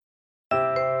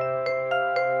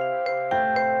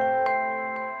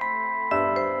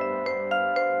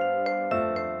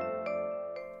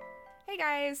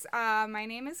guys. My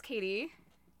name is Katie.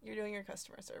 You're doing your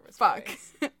customer service. Fuck.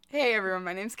 voice. Hey, everyone.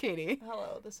 My name's Katie.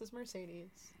 Hello, this is Mercedes.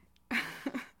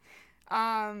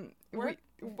 We're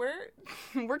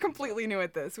we're completely new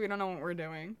at this. We don't know what we're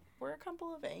doing. We're a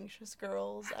couple of anxious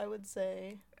girls, I would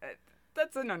say.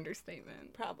 That's an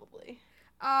understatement. Probably.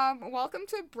 Welcome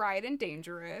to Bride and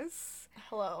Dangerous.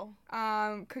 Hello.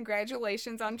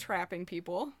 Congratulations on trapping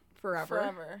people forever.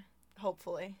 Forever.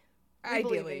 Hopefully. We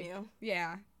Ideally. believe in you.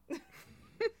 Yeah.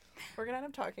 We're gonna end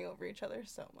up talking over each other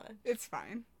so much. It's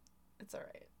fine. It's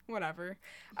alright. Whatever.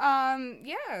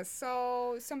 Yeah,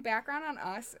 so some background on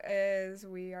us is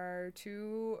we are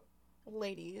two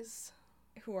Ladies.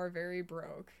 who are very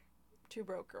broke. Two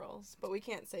broke girls. But we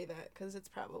can't say that because it's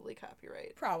probably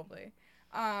copyright. Probably.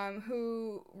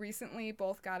 Who recently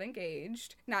both got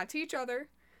engaged. Not to each other.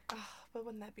 But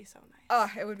wouldn't that be so nice?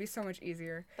 It would be so much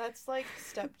easier. That's like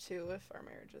step 2 if our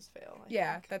marriages fail. I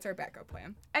think. That's our backup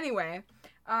plan. Anyway,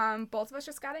 both of us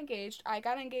just got engaged. I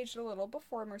got engaged a little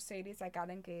before Mercedes. I got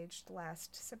engaged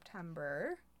last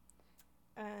September.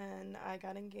 And I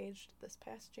got engaged this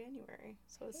past January.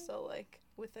 So it's still like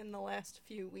within the last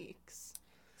few weeks.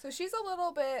 So she's a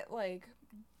little bit like...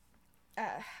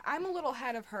 I'm a little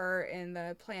ahead of her in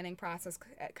the planning process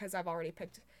because I've already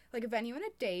picked like a venue and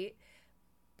a date.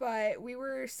 But we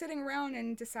were sitting around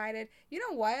and decided, you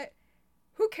know what?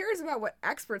 Who cares about what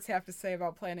experts have to say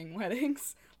about planning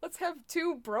weddings? Let's have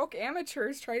two broke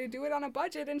amateurs try to do it on a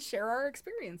budget and share our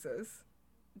experiences.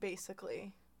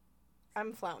 Basically.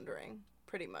 I'm floundering,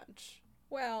 pretty much.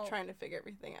 Well, Trying to figure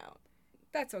everything out.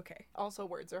 that's okay. Also,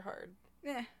 words are hard.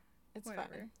 It's Whatever.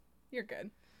 fine. You're good.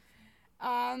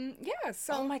 Yeah,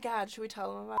 so... Oh my god, should we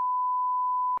tell them about...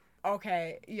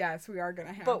 Okay, yes, we are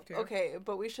gonna have to. Okay,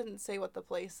 but we shouldn't say what the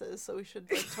place is, so we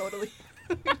should like totally...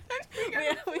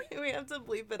 we have to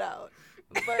bleep it out.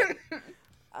 But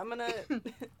I'm gonna...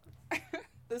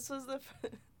 This was the...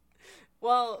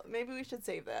 Well, maybe we should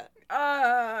save that.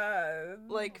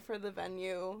 Like, for the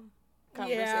venue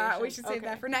conversation. Yeah, we should save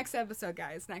that for next episode,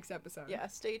 guys. Next episode. Yeah,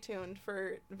 stay tuned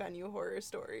for venue horror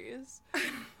stories.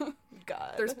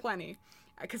 God. There's plenty,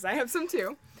 because I have some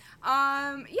too.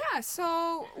 Yeah,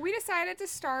 so we decided to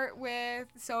start with,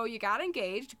 so you got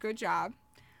engaged, good job.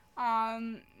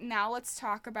 Now let's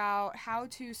talk about how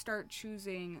to start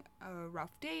choosing a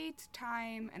rough date,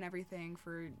 time, and everything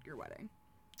for your wedding.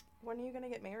 When are you gonna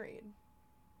get married?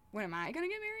 When am I gonna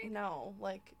get married? No,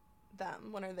 like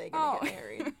them. When are they gonna get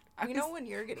married? You know when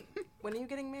are you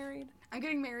getting married? I'm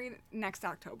getting married next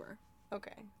October.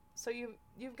 Okay. So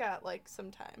you've got like some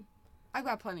time. I've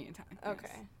got plenty of time. Okay.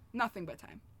 Yes. Nothing but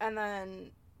time. And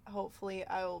then hopefully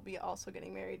I will be also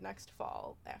getting married next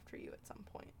fall after you at some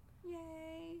point.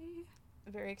 Yay.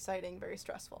 Very exciting, very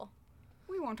stressful.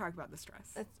 We won't talk about the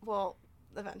stress. Well,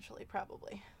 eventually,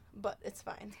 probably. But it's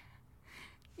fine.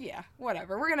 Yeah,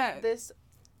 whatever. We're gonna...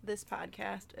 This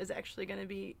podcast is actually gonna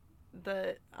be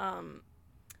the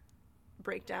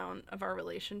breakdown of our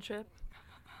relationship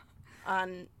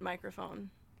on microphone.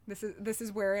 This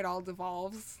is where it all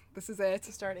devolves. This is it.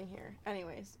 Starting here.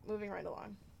 Anyways, moving right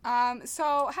along.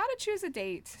 So how to choose a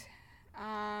date.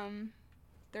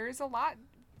 There's a lot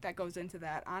that goes into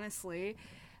that, honestly.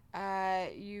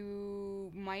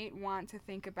 You might want to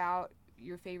think about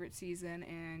your favorite season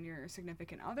and your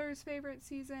significant other's favorite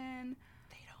season.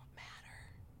 They don't matter.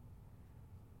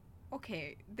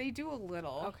 Okay, they do a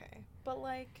little. Okay. But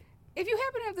like... If you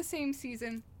happen to have the same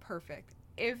season, perfect.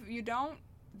 If you don't,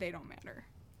 they don't matter.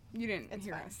 You didn't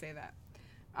hear us say that.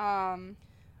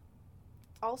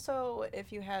 Also,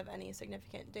 if you have any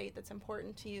significant date that's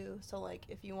important to you, so like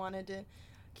if you wanted to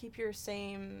keep your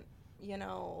same,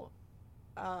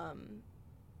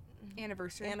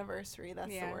 anniversary, that's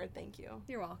the word, thank you.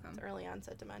 You're welcome. It's early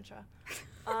onset dementia.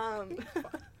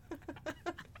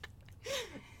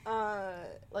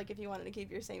 Like if you wanted to keep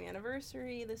your same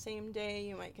anniversary the same day,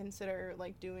 you might consider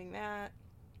like doing that.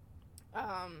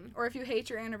 Or if you hate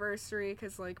your anniversary,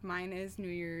 because like mine is New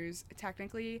Year's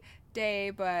technically day,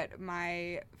 but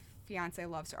my fiance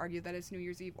loves to argue that it's New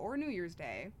Year's Eve or New Year's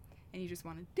Day, and you just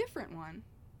want a different one,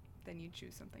 then you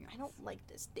choose something else. I don't like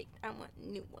this date. I want a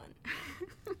new one.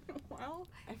 Well,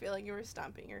 I feel like you were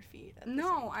stomping your feet.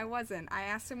 No, I wasn't. I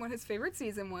asked him what his favorite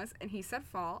season was, and he said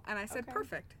fall, and I said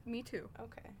perfect. Me too.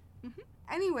 Okay. Mm-hmm.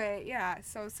 Anyway, yeah,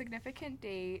 so significant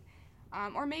date.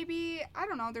 Or maybe, I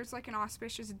don't know, there's like an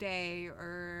auspicious day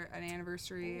or an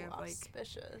anniversary of like...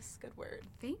 Auspicious. Good word.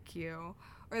 Thank you.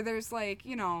 Or there's like,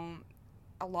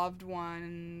 a loved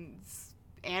one's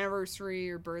anniversary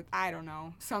or birth, I don't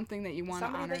know, something that you want to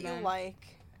honor them. Somebody that you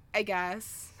like. I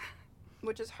guess.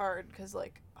 Which is hard because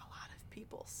like a lot of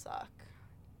people suck.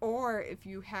 Or if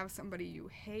you have somebody you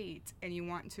hate and you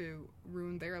want to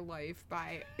ruin their life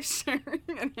by sharing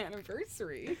an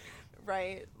anniversary.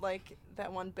 Right, like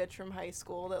that one bitch from high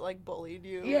school that like bullied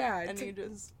you. Yeah, and you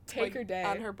just take like, her day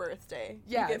on her birthday.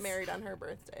 Yes. You get married on her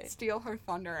birthday. Steal her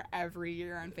thunder every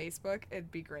year on Facebook.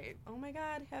 It'd be great. Oh my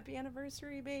god, happy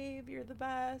anniversary, babe. You're the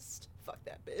best. Fuck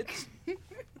that bitch.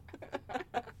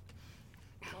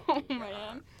 Oh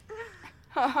man.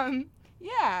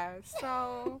 Yeah,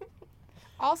 so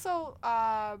also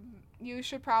you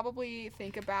should probably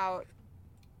think about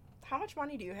How much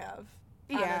money do you have?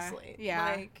 Yeah, Honestly. yeah.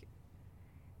 Like,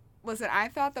 listen, I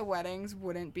thought the weddings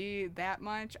wouldn't be that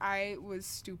much. I was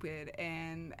stupid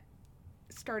and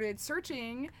started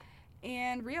searching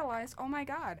and realized, oh my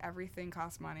god, everything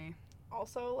costs money.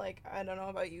 also, like, I don't know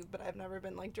about you, but I've never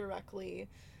been like directly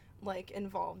like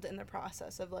involved in the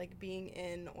process of like being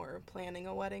in or planning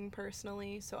a wedding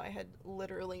personally, so I had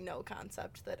literally no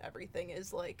concept that everything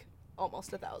is like almost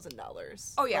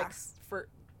 $1,000. Oh, yeah. Like, for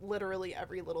literally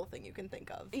every little thing you can think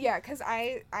of. Yeah, because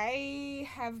I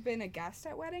have been a guest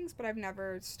at weddings, but I've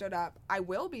never stood up. I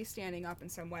will be standing up in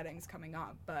some weddings coming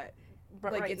up, but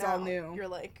But like, right it's now, all new. You're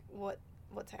like,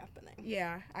 what's happening?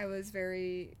 yeah, I was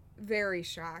very, very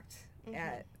shocked Mhm.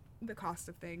 at the cost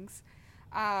of things.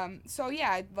 So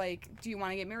yeah, like, do you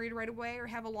want to get married right away or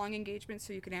have a long engagement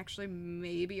so you can actually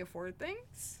maybe afford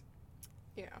things?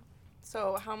 Yeah.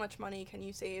 So how much money can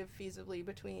you save feasibly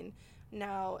between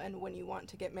now and when you want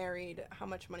to get married? How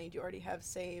much money do you already have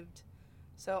saved?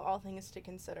 So all things to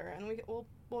consider, and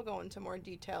we'll go into more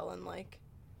detail and like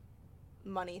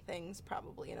money things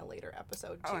probably in a later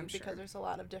episode too, Oh, I'm because sure. there's a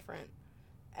lot of different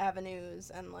avenues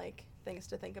and like things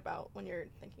to think about when you're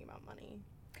thinking about money.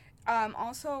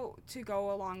 Also, to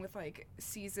go along with like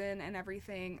season and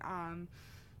everything,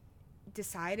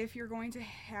 decide if you're going to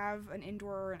have an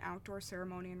indoor or an outdoor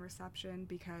ceremony and reception,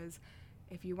 because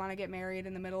if you want to get married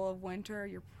in the middle of winter,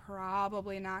 you're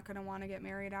probably not going to want to get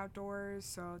married outdoors,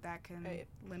 so that can Right.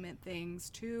 limit things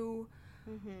too.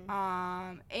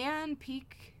 Mm-hmm. And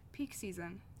peak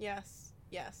season. Yes.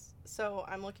 So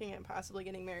I'm looking at possibly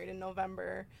getting married in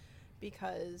November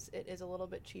because it is a little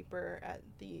bit cheaper at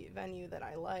the venue that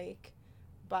I like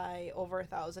by over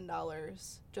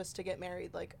 $1,000 just to get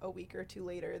married like a week or two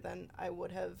later than I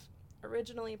would have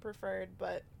originally preferred,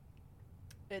 but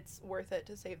it's worth it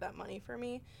to save that money for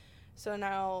me. So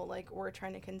now like we're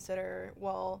trying to consider,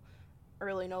 well,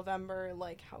 early November,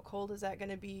 like how cold is that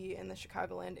going to be in the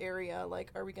Chicagoland area?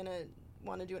 Like, are we going to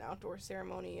want to do an outdoor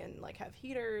ceremony and like have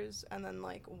heaters, and then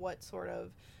like what sort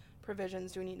of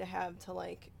provisions do we need to have to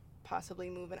like possibly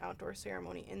move an outdoor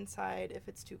ceremony inside if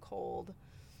it's too cold?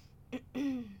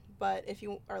 But if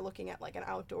you are looking at like an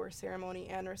outdoor ceremony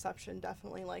and reception,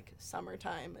 definitely like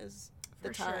summertime is the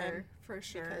time. For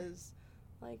sure. Because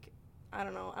like I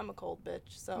don't know, I'm a cold bitch,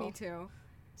 so Me too.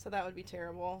 so that would be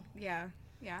terrible. Yeah.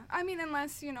 I mean,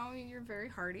 unless, you're very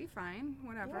hardy, fine,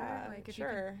 whatever. Yeah, like, if sure.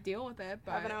 you can deal with it,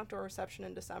 but Have an outdoor reception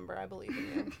in December, I believe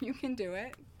in you. you can do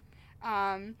it.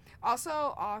 Also,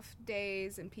 off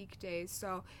days and peak days.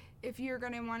 So, if you're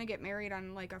going to want to get married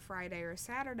on, like, a Friday or a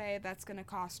Saturday, that's going to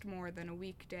cost more than a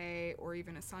weekday or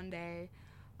even a Sunday.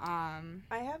 I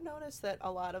have noticed that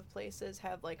a lot of places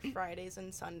have, like, Fridays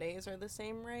and Sundays are the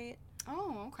same rate.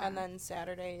 Oh, okay. And then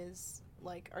Saturdays,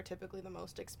 like, are typically the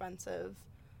most expensive.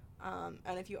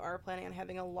 And if you are planning on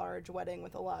having a large wedding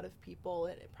with a lot of people,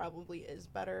 it probably is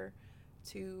better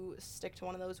to stick to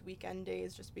one of those weekend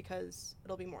days just because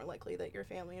it'll be more likely that your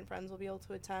family and friends will be able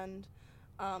to attend.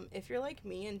 If you're like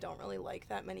me and don't really like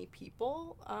that many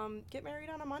people, get married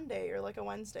on a Monday or like a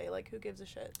Wednesday. Like, who gives a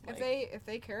shit? Like, If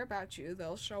they care about you,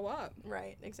 they'll show up.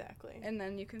 right, exactly. And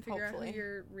then you can figure Hopefully. out who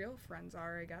your real friends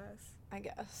are, I guess. I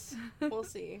guess. We'll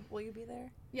see. Will you be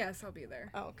there? Yes, I'll be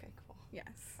there. Oh, okay, cool. Yes.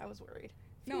 I was worried.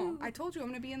 No, Phew. I told you I'm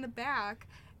going to be in the back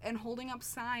and holding up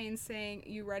signs saying,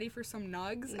 "You ready for some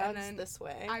nugs?" Nugs and then this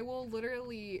way. I will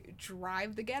literally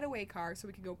drive the getaway car so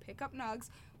we can go pick up nugs,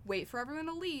 wait for everyone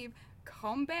to leave,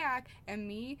 come back, and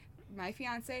me, my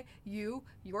fiance, you,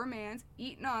 your mans,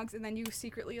 eat nugs, and then you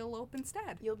secretly elope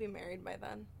instead. You'll be married by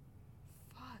then.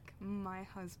 Fuck my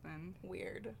husband.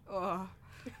 Weird. Ugh.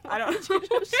 I don't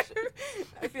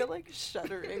I feel like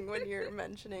shuddering when you're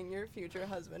mentioning your future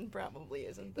husband probably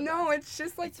isn't the No, best. it's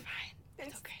just like It's fine.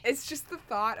 It's okay. It's just the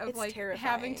thought of It's like having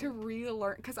terrifying. to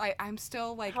relearn, because I'm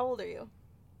still like How old are you?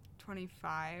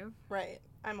 25. Right.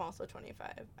 I'm also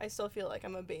 25. I still feel like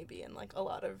I'm a baby in like a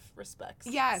lot of respects.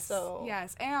 Yes. So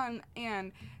Yes. And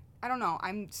I don't know.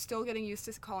 I'm still getting used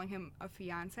to calling him a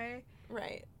fiance.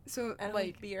 right. So And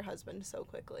like be your husband so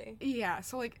quickly. yeah.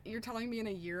 So like you're telling me in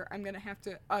a year I'm gonna have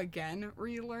to again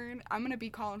relearn. I'm gonna be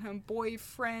calling him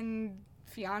boyfriend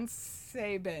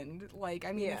fiance bend. Like,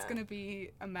 I mean, it's Yeah. gonna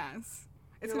be a mess.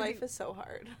 It's Your gonna life be, is so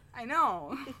hard. I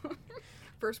know.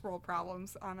 First world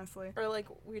problems, honestly. Or like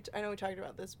I know we talked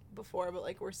about this before, but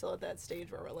like we're still at that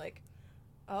stage where we're like,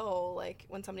 oh, like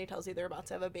when somebody tells you they're about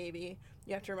to have a baby,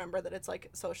 you have to remember that it's like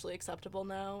socially acceptable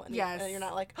now, and Yes. and you're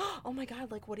not like, oh my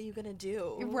god, like what are you gonna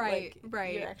do? Right, Like,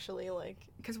 right. You're actually like,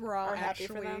 Because we're all Are happy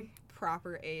for actually them.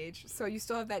 proper age. So you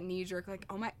still have that knee jerk, like,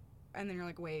 oh my, and then you're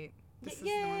like, wait, this is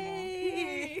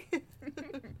yay!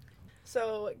 normal.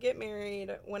 So get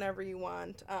married whenever you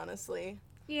want, honestly.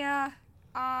 Yeah.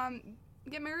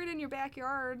 Get married in your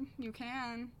backyard. You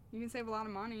can. You can save a lot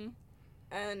of money.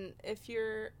 And if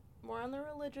you're more on the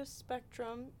religious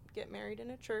spectrum, get married in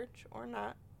a church or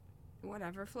not.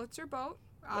 Whatever floats your boat.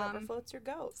 Whatever floats your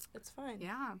goat. It's fine.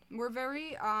 Yeah. We're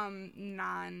very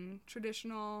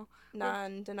non-traditional,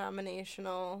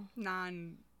 Non-denominational,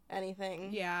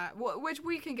 anything. yeah, which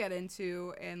we can get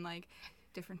into, and like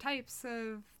different types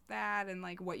of that, and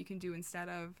like what you can do instead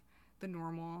of the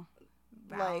normal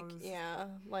vows. Like, yeah,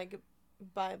 like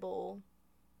Bible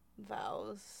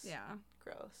vows. Yeah.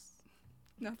 Gross.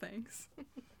 No thanks.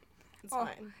 It's Oh.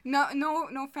 fine. No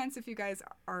offense if you guys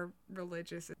are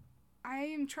religious. I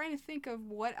am trying to think of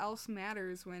what else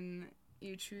matters when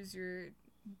you choose your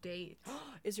date.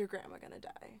 Is your grandma gonna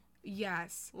die?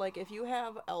 Yes. Like, if you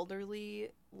have elderly,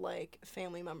 like,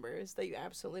 family members that you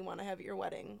absolutely want to have at your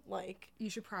wedding, like, You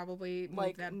should probably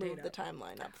move that move date the up.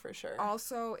 timeline up for sure.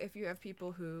 Also, if you have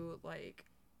people who like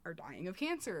are dying of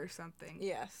cancer or something.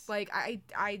 Yes. Like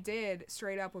I did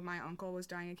straight up when my uncle was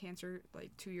dying of cancer like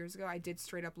 2 years ago. I did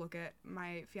straight up look at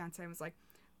my fiance and was like,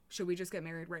 should we just get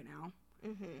married right now?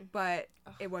 Mm-hmm. But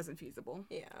Ugh. it wasn't feasible.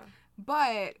 Yeah.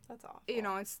 But That's awful. you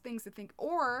know, it's things to think.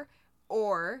 Or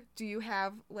do you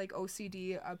have like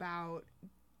OCD about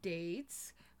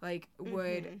dates? Like,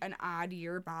 would Mhm. an odd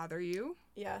year bother you?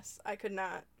 Yes, I could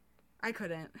not. I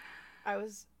couldn't. I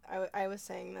was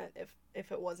saying that if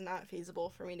it was not feasible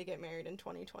for me to get married in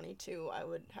 2022, I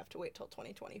would have to wait till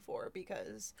 2024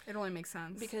 because It only makes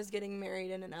sense. getting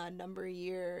married in an odd number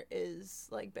year is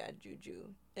like bad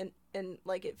juju, and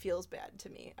like it feels bad to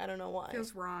me. I don't know why. It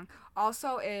feels wrong.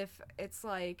 Also, if it's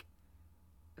like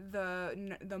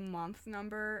the month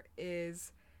number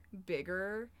is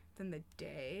bigger than the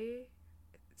day,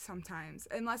 sometimes,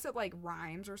 unless it like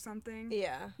rhymes or something.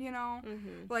 Yeah. You know.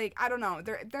 Mm-hmm. Like, I don't know.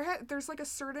 There's like a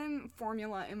certain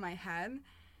formula in my head.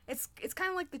 It's kind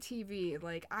of like the TV.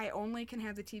 Like, I only can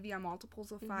have the TV on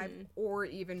multiples of 5 Mhm. or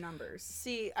even numbers.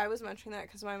 See, I was mentioning that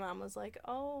because my mom was like,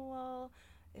 "Oh, well,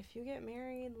 if you get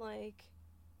married, like,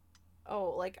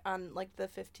 like on like the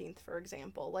 15th, for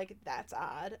example, like that's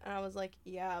odd." And I was like,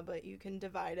 "Yeah, but you can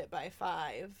divide it by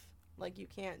 5. Like, you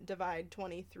can't divide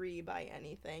 23 by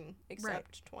anything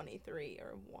except 23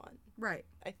 or 1. Right.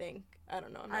 I think. I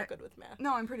don't know. I'm not good with math.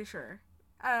 No, I'm pretty sure.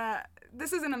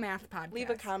 This isn't a math podcast.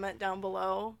 Leave a comment down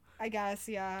below I guess,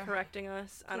 yeah. correcting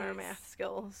us on our Please. math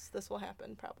skills. This will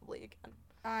happen probably again.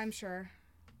 I'm sure.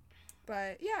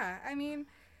 But yeah, I mean,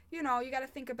 you know, you got to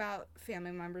think about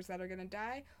family members that are going to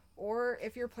die, or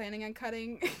if you're planning on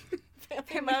cutting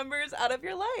Family members out of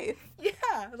your life.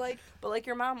 yeah, like, But like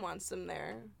your mom wants them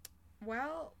there.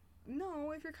 well,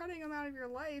 no, if you're cutting them out of your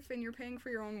life and you're paying for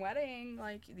your own wedding,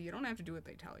 like, you don't have to do what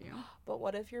they tell you. But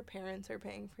what if your parents are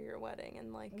paying for your wedding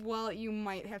and like, Well, you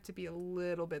might have to be a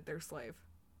little bit their slave.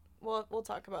 well, we'll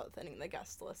talk about thinning the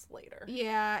guest list later.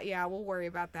 Yeah, we'll worry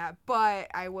about that. But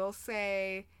I will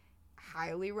say,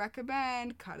 highly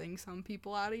recommend cutting some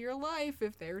people out of your life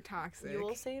if they're toxic. You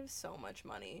will save so much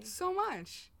money. So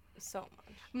much. So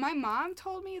much. My mom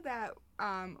told me that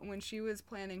when she was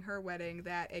planning her wedding,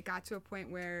 that it got to a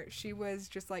point where she was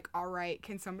just like, all right,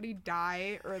 can somebody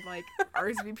die or like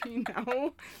RSVP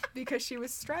no? Because she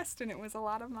was stressed and it was a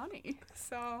lot of money.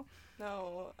 So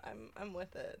No, I'm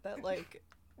with it. That like,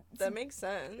 that makes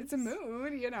sense. it's a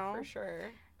mood, you know. For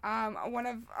sure. One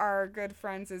of our good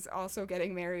friends is also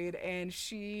getting married, and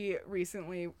she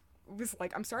recently was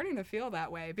like, I'm starting to feel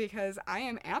that way because I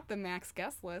am at the max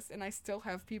guest list and I still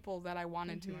have people that I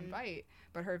wanted to invite,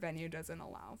 but her venue doesn't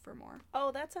allow for more.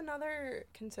 Oh, that's another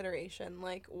consideration,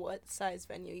 like what size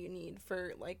venue you need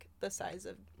for like the size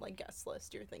of like guest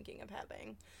list you're thinking of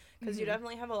having. Because you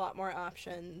definitely have a lot more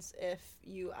options if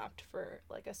you opt for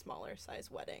like a smaller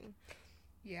size wedding.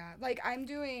 Yeah, like I'm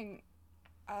doing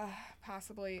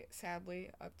possibly,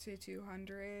 sadly, up to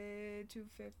 200,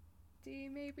 250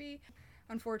 maybe.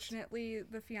 Unfortunately,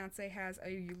 the fiance has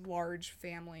a large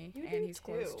family You and do he's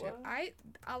close too. to.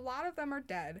 A lot of them are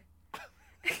dead.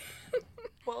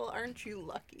 Well, aren't you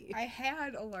lucky? I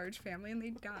had a large family and they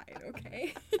died,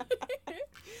 okay?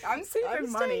 I'm saving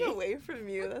I'm money. staying away from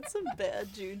you. That's some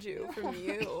bad juju from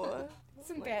you.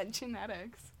 Some bad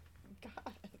genetics.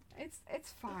 God.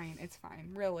 It's fine. It's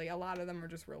fine. Really, a lot of them are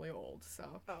just really old,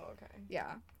 so. Oh, okay.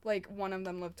 Yeah. Like, one of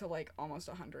them lived to, like, almost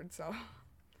 100, so.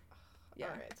 Yeah.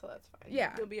 Alright, so that's fine.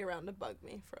 Yeah. You'll be around to bug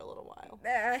me for a little while.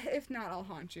 If not, I'll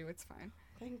haunt you. It's fine.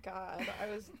 Thank God.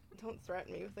 Don't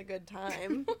threaten me with a good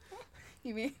time.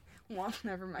 You mean, well,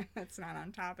 never mind. That's not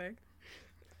on topic.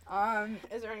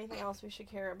 Is there anything else we should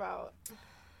care about?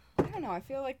 I don't know. I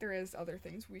feel like there is other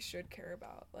things we should care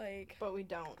about, like. But we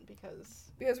don't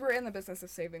because we're in the business of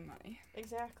saving money.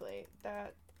 Exactly.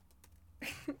 That.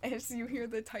 As you hear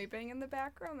the typing in the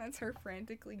background, that's her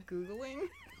frantically Googling.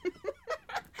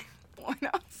 What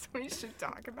else we should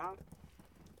talk about?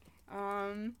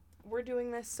 We're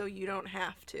doing this so you don't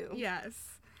have to.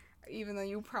 Yes. Even though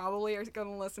you probably are going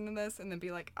to listen to this and then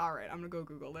be like, all right, I'm going to go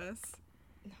Google this.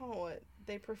 No,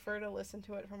 they prefer to listen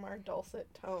to it from our dulcet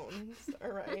tones,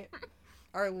 alright?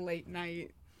 Our late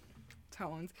night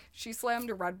tones. She slammed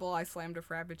a Red Bull, I slammed a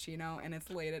Frappuccino, and it's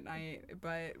late at night,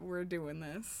 but we're doing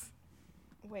this.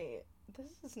 Wait,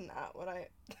 this is not what I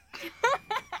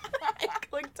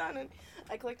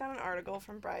I clicked on an article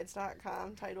from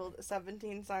brides.com titled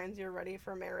 17 Signs You're Ready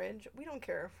for Marriage. We don't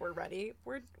care if we're ready.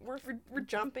 We're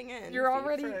jumping in. You're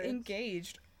already first.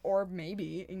 engaged, or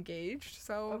maybe engaged,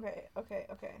 so. Okay.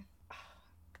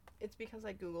 It's because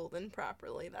I Googled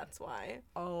improperly, that's why.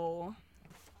 Oh.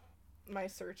 My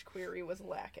search query was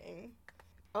lacking.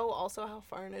 Oh, also how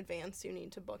far in advance you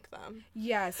need to book them.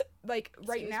 Yes, like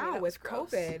right Excuse me, now that with was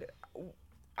gross. COVID,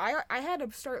 I had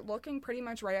to start looking pretty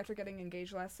much right after getting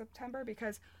engaged last September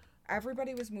because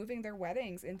everybody was moving their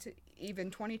weddings into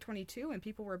even 2022 and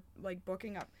people were like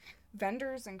booking up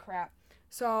vendors and crap.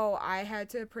 So I had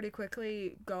to pretty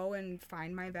quickly go and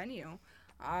find my venue.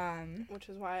 Which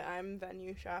is why I'm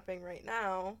venue shopping right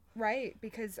now. Right,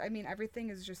 because I mean everything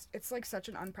is just, it's like such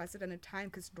an unprecedented time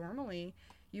because normally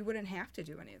you wouldn't have to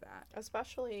do any of that.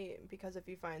 Especially because if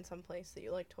you find some place that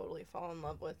you like totally fall in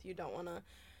love with, you don't want to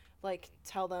like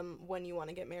tell them when you want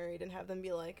to get married and have them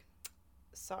be like,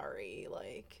 sorry,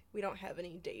 like we don't have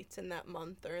any dates in that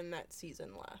month or in that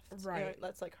season left. Right. You know,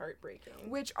 that's like heartbreaking.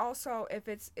 Which also,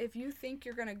 if you think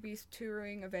you're gonna be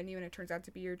touring a venue and it turns out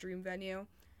to be your dream venue,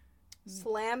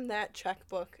 slam that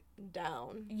checkbook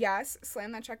down. yes,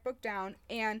 slam that checkbook down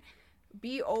and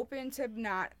be open to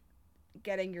not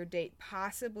getting your date,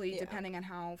 possibly depending on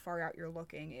how far out you're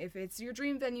looking. If it's your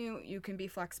dream venue, you can be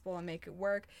flexible and make it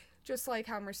work. Just like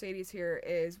how Mercedes here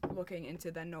is looking into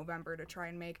then November to try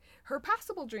and make her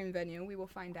possible dream venue, we will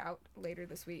find out later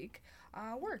this week,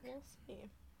 work. We'll see.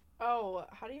 Oh,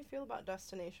 how do you feel about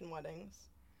destination weddings?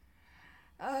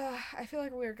 I feel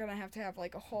like we're gonna have to have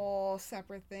like a whole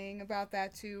separate thing about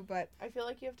that too, but I feel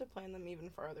like you have to plan them even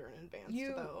farther in advance,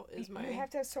 you have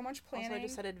to have so much planning. Also, I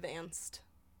just said advanced.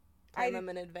 Plan them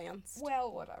in advance.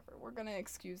 Well, whatever. We're gonna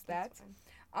excuse that. That's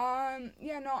fine.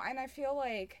 Yeah, no, and I feel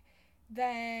like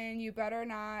then you better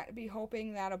not be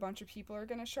hoping that a bunch of people are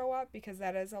gonna show up because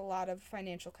that is a lot of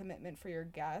financial commitment for your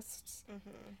guests.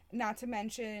 Mm-hmm. Not to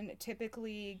mention,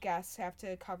 typically guests have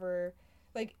to cover,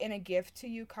 like in a gift to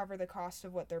you, cover the cost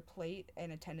of what their plate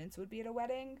and attendance would be at a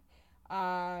wedding.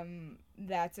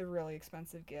 That's a really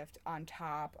expensive gift on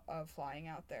top of flying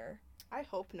out there. I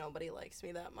hope nobody likes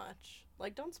me that much.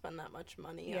 Like, don't spend that much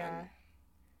money Yeah.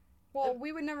 Well,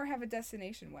 we would never have a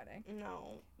destination wedding.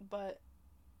 No, but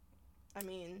I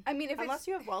mean, if unless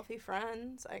you have wealthy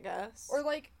friends, I guess. or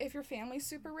like if your family's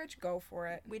super rich, go for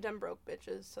it. We done broke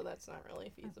bitches, so that's not really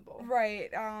feasible.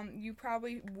 Right. You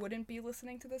probably wouldn't be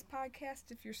listening to this podcast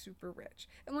if you're super rich,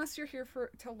 unless you're here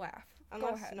to laugh. Go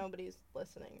Unless ahead. nobody's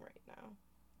listening right now,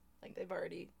 like they've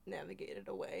already navigated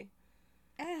away.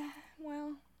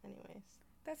 Well, Anyways,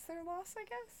 that's their loss, I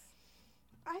guess.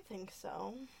 I think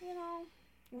so. You know,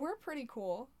 we're pretty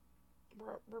cool.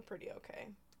 We're pretty okay.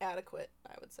 Adequate,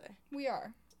 I would say. We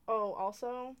are. Oh,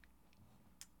 also,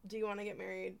 do you want to get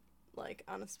married, like,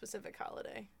 on a specific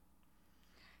holiday?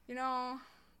 You know,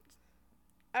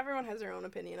 Everyone has their own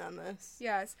opinion on this.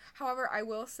 yes. However, I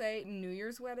will say New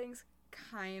Year's weddings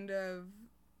kind of,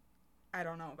 I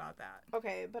don't know about that.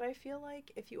 Okay, but I feel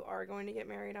like if you are going to get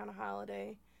married on a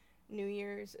holiday, New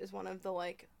Year's is one of the,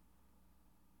 like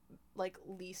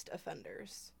least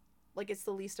offenders. Like, it's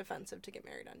the least offensive to get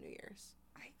married on New Year's.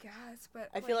 I guess, but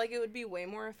I feel like it would be way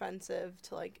more offensive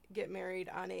to, like, get married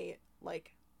on a,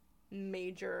 like,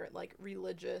 major, like,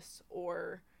 religious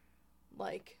or,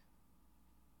 like,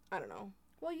 I don't know.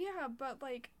 Well, yeah, but,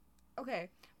 like, okay,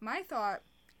 my thought,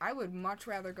 I would much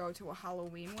rather go to a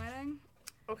Halloween wedding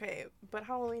Okay, but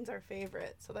Halloween's our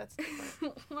favorite, so that's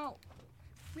different. Well,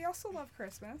 we also love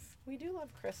Christmas. We do love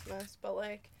Christmas, but,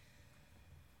 like,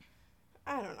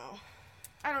 I don't know.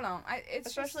 I don't know. It's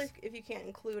Especially just, if you can't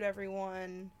include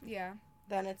everyone, yeah.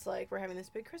 then it's like we're having this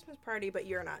big Christmas party, but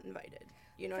you're not invited.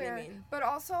 You know Fair. what I mean? But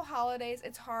also holidays,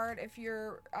 it's hard if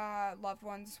your loved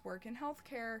ones work in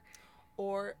healthcare.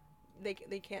 Or they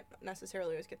can't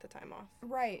necessarily always get the time off.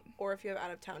 Right. Or if you have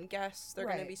out-of-town guests, they're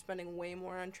going Right. to be spending way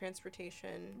more on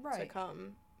transportation to Right.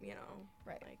 come, you know.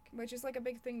 Right. Like, Which is like a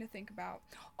big thing to think about.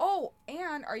 Oh,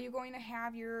 and are you going to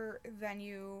have your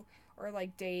venue or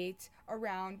like date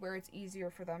around where it's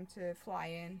easier for them to fly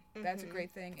in? That's a Mhm.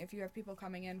 great thing. If you have people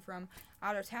coming in from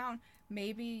out of town,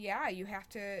 maybe, yeah, you have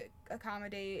to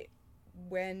accommodate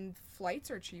when flights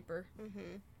are cheaper.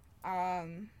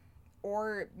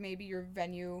 Or maybe your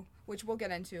venue, which we'll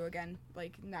get into again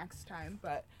like next time,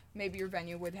 but maybe your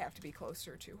venue would have to be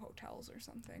closer to hotels or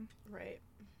something. right.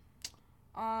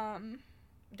 Um,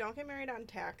 Don't get married on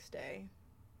tax day.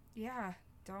 yeah,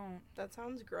 don't. That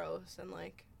sounds gross. And,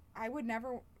 like, I would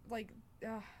never, like,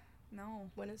 no.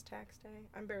 when is tax day?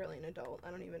 I'm barely an adult.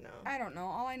 I don't even know. I don't know.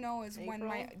 All I know is when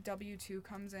my April? W-2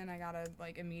 comes in, I gotta,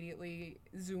 like, immediately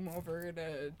zoom over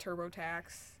to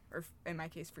TurboTax, or in my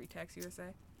case, Free Tax USA.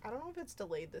 I don't know if it's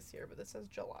delayed this year, but this says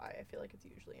July. I feel like it's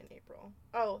usually in April.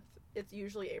 Oh, it's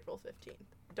usually April 15th.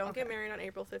 Don't get Okay. married on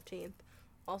April 15th.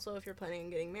 Also, if you're planning on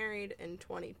getting married in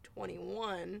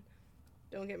 2021,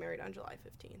 don't get married on July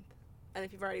 15th. And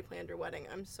if you've already planned your wedding,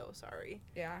 I'm so sorry.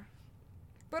 Yeah.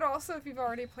 But also, if you've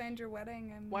already planned your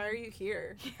wedding, and Why are you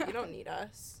here? Yeah. You don't need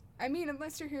us. I mean,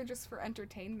 unless you're here just for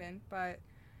entertainment, but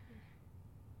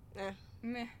Eh.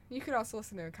 meh. You could also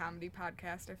listen to a comedy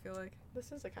podcast, I feel like.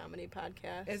 This is a comedy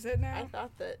podcast. Is it I now?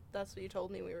 thought that's what you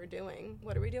told me we were doing.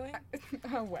 What are we doing?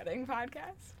 A wedding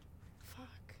podcast?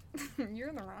 Fuck. You're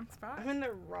in the wrong spot. I'm in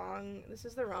the wrong... This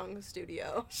is the wrong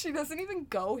studio. She doesn't even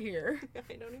go here.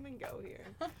 I don't even go here.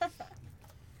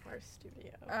 Our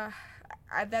studio.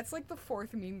 That's like the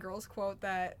fourth Mean Girls quote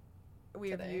that we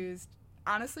have Today. used.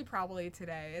 Honestly, probably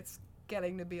today. It's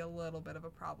getting to be a little bit of a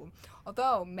problem.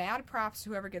 Although, mad props to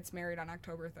whoever gets married on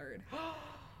October 3rd.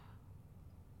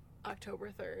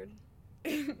 October 3rd.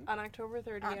 On October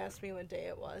 3rd, he asked me what day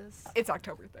it was. It's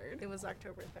October 3rd. It was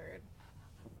October 3rd.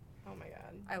 Oh my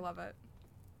god. I love it.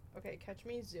 Okay, catch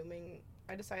me zooming.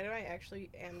 I decided I actually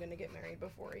am going to get married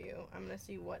before you. I'm going to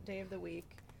see what day of the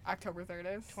week October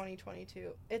 3rd is.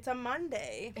 2022. It's a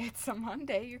Monday. It's a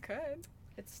Monday, you could.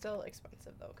 It's still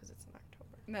expensive, though, because it's in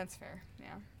October. That's fair,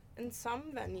 yeah. In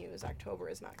some venues, October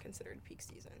is not considered peak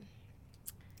season.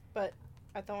 But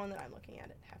at the one that I'm looking at,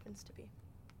 it happens to be.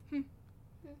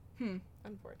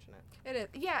 Unfortunate. It is.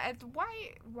 Yeah,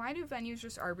 why do venues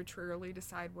just arbitrarily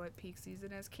decide what peak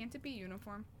season is? Can't it be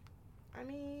uniform? I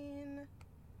mean,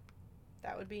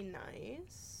 that would be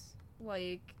nice.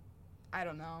 Like, I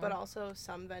don't know. But also,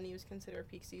 some venues consider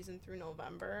peak season through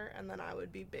November, and then I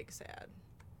would be big sad.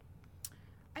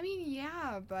 I mean,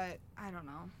 yeah, but I don't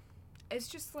know. It's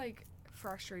just, like,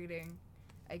 frustrating,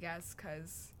 I guess,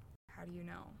 because how do you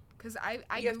know? Because I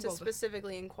You have to Googled-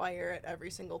 specifically inquire at every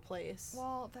single place.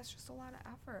 Well, that's just a lot of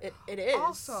effort. It is.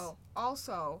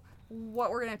 Also,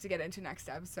 what we're going to have to get into next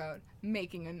episode,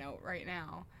 making a note right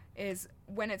now, is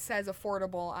when it says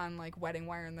affordable on, like, Wedding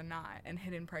Wire and The Knot and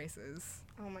Hidden Prices.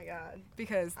 Oh my god.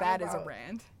 Because that is a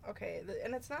brand. Okay,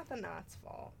 and it's not the Knot's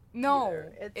fault. No,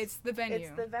 either. it's the venue.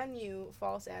 It's the venue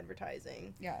false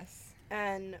advertising. Yes.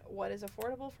 And what is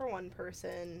affordable for one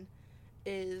person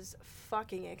is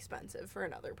fucking expensive for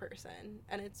another person.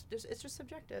 And it's just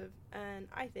subjective. And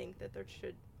I think that there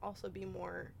should also be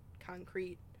more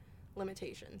concrete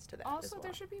limitations to that as Also, well.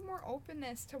 there should be more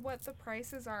openness to what the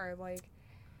prices are. Like,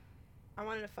 I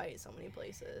wanted to fight so many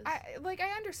places. I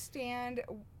understand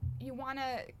you want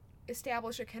to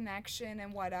establish a connection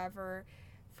and whatever,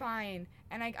 fine.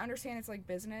 And I understand it's like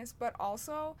business, but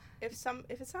also if it's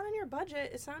not in your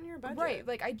budget, it's not in your budget. right,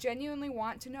 like I genuinely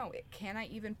want to know, can I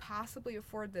even possibly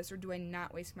afford this, or do I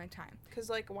not waste my time? Because,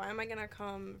 like, why am I going to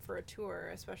come for a tour,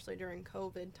 especially during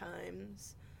COVID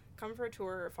times, come for a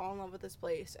tour, fall in love with this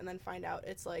place, and then find out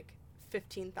it's, like,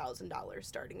 $15,000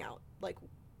 starting out, like,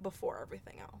 before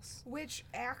everything else. Which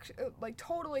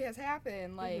totally has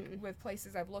happened, like Mhm. with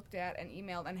places I've looked at and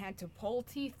emailed and had to pull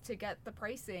teeth to get the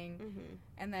pricing, Mm-hmm.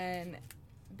 and then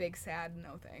big sad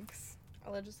no thanks.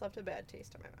 I just left a bad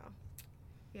taste in my mouth.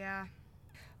 Yeah.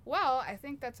 Well, I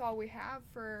think that's all we have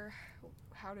for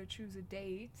how to choose a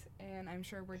date, and I'm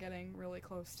sure we're getting really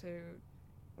close to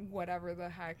whatever the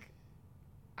heck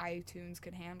iTunes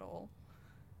could handle.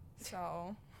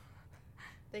 So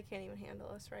They can't even handle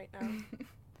us right now.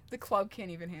 the club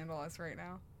can't even handle us right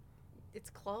now. It's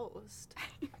closed.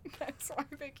 That's why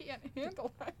they can't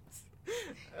handle us.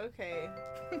 Okay.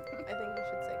 I think we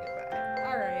should say goodbye.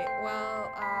 All right.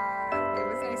 Well, it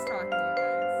was nice talking